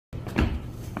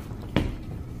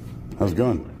How's it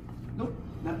going? Nope,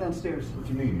 not downstairs. What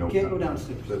do you mean? No. Can't go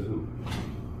downstairs. Says who?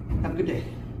 Have a good day.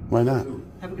 Why not?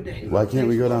 Have a good day. Why can't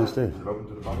we go downstairs? Is it open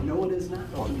to the public? No, it is not.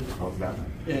 Oh, it's not.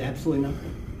 Yeah, absolutely not.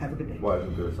 Have a good day. Why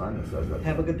isn't there a sign that says that?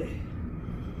 Have a good day.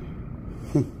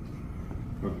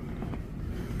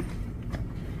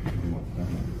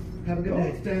 Have a good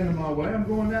day. Don't stand in my way. I'm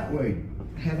going that way.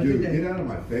 Have a Dude, good day. get out of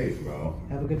my face, bro.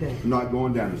 Have a good day. I'm not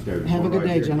going down the stairs. I'm Have a going good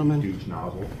day, here, gentlemen. you douche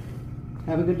nozzle.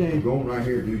 Have a good day. I'm going right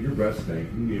here, dude. Your breath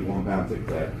stink. You need a 1 pound Tic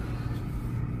Tac.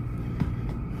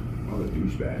 What a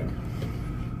douchebag.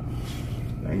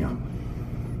 Damn.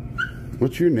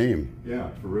 What's your name?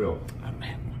 Yeah, for real.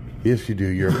 Yes, you do.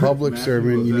 You're a public Matthew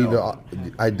servant. You need to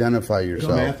Luzell. identify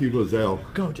yourself. Matthew Luzell.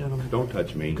 Go, gentlemen. Don't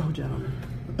touch me. Go, gentlemen.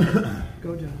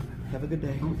 Go, gentlemen. Have a good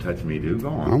day. Don't touch me, dude. Go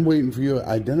on. I'm waiting for you to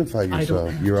identify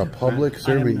yourself. You're a public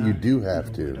servant. You do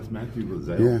have to. That's Matthew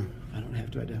Luzell. Yeah. I don't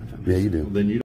have to identify myself. Yeah, you do. Well, then you